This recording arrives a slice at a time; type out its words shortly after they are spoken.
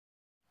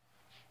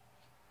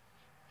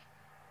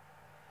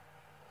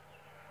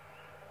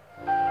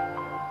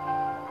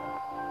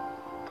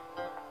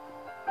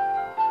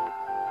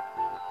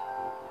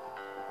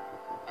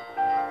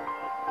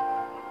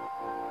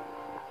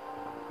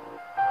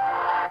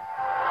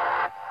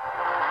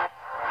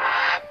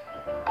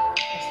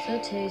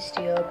still taste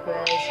your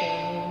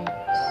presence.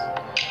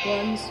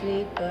 One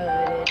sweet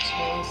but it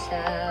turns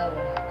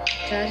sour.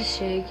 Try to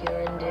shake your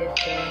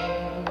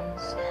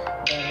indifference,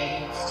 but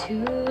it's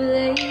too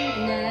late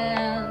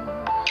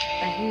now.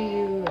 I hear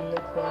you in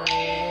the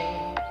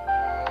quiet.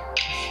 I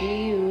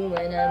see you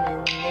when I'm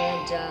in the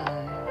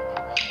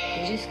dark.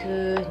 You just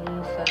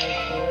couldn't fight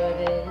for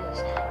this,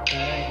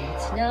 but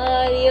it's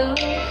not your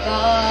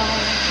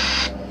fault.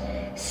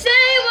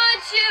 Say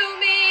what you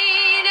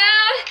mean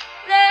out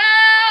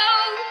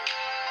loud.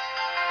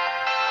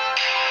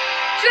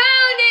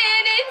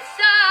 Drowning in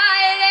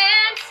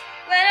silence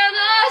when I'm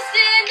lost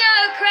in the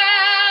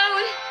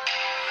crowd.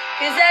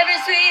 'Cause every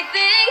sweet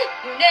thing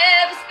you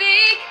never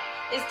speak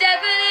is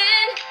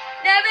deafening,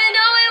 never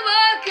knowing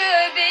what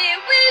could be.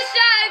 Wish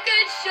I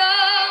could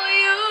show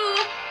you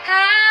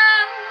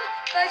how,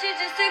 but you're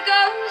just a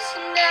ghost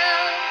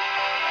now.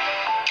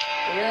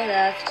 Your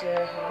laughter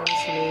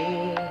haunts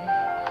me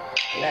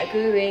like a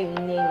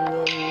ringing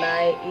in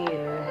my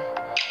ear.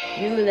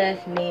 You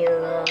left me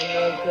long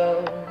ago,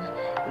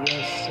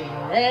 you're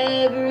still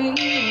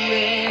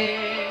everywhere.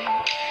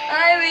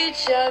 I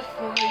reach out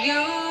for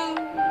you,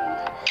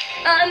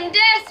 I'm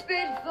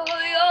desperate for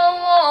your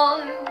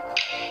warmth.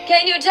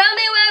 Can you tell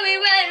me where we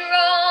went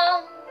wrong?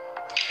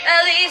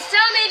 At least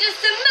tell me just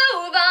to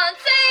move on.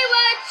 Say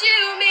what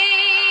you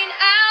mean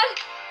out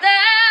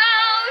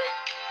loud.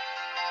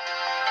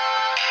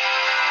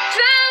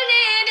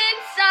 Drowning in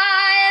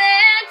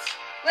silence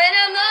when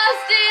I'm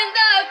lost in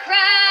the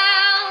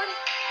crowd.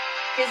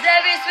 'Cause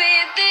every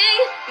sweet thing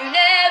you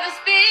never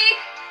speak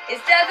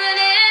is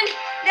deafening,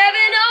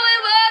 never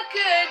knowing what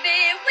could be.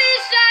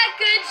 Wish I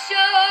could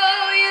show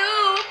you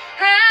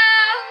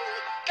how,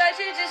 but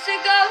you're just a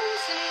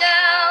ghost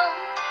now.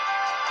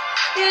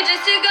 You're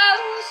just a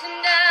ghost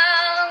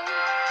now,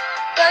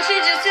 but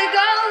you're just a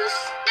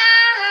ghost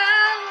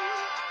now.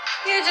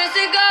 You're just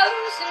a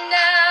ghost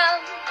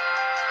now,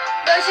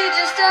 but you're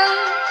just a...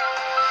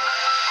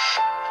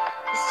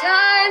 It's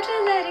time to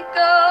let it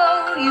go.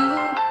 You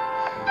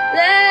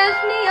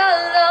left me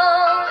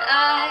alone.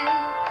 I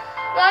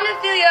wanna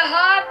feel your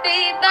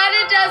heartbeat, but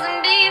it doesn't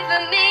beat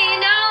for me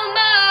no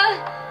more.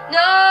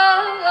 No,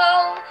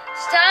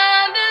 it's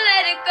time to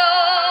let it go.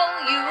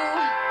 You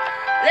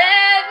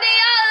left me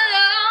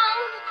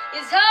alone.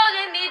 It's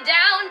holding me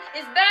down,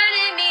 it's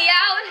burning me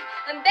out.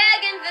 I'm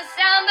begging for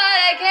sound, but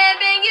I can't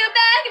bring you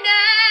back now.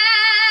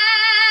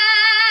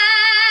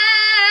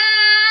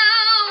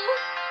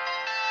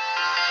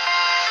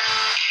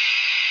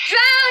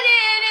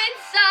 Drowning in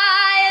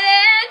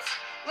silence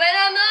when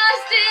I'm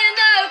lost in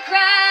the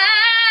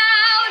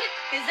crowd.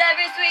 'Cause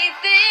every sweet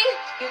thing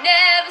you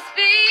never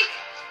speak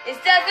is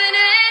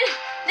deafening,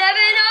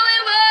 never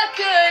knowing what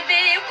could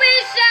be.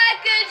 Wish I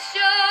could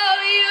show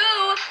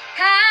you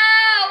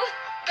how,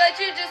 but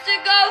you're just a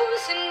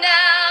ghost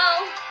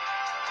now.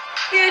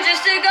 You're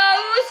just a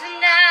ghost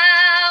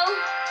now,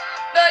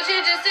 but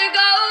you're just a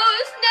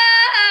ghost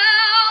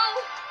now.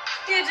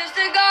 You're just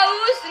a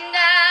ghost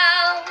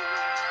now,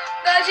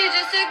 but you're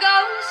just a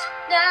ghost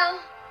now.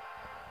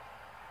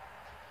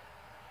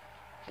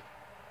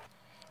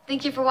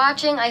 Thank you for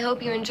watching. I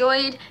hope you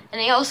enjoyed, and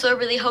I also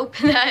really hope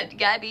that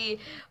Gabbie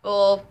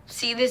will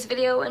see this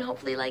video and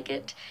hopefully like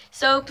it.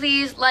 So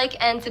please like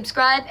and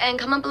subscribe and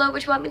comment below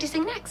what you want me to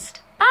sing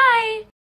next. Bye!